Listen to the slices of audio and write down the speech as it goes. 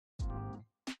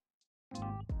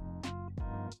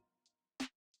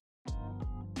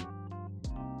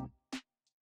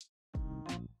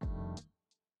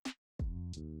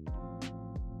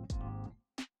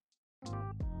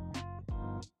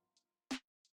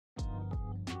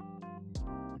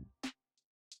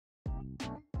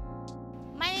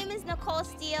is Nicole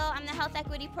Steele. I'm the Health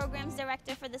Equity Programs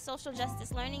Director for the Social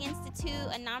Justice Learning Institute,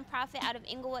 a nonprofit out of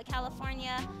Inglewood,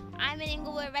 California. I'm an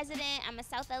Inglewood resident, I'm a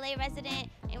South LA resident,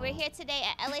 and we're here today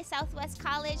at LA Southwest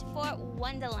College for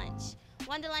Wondalunch.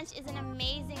 Wondalunch is an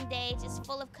amazing day, just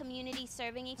full of community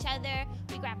serving each other.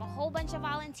 We grab a whole bunch of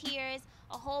volunteers,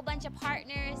 a whole bunch of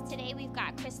partners. Today we've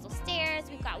got Crystal Stairs,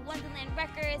 we've got Wonderland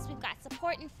Records, we've got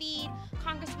Support and Feed,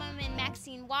 Congresswoman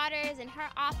Maxine Waters in her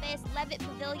office, Levitt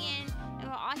Pavilion, and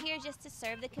we're all here just to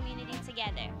serve the community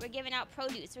together. We're giving out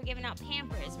produce, we're giving out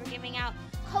Pampers, we're giving out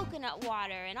coconut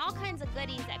water, and all kinds of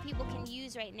goodies that people can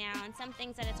use right now, and some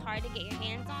things that it's hard to get your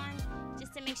hands on,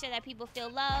 just to make sure that people feel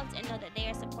loved and know that they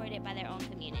are supported by their own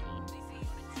community.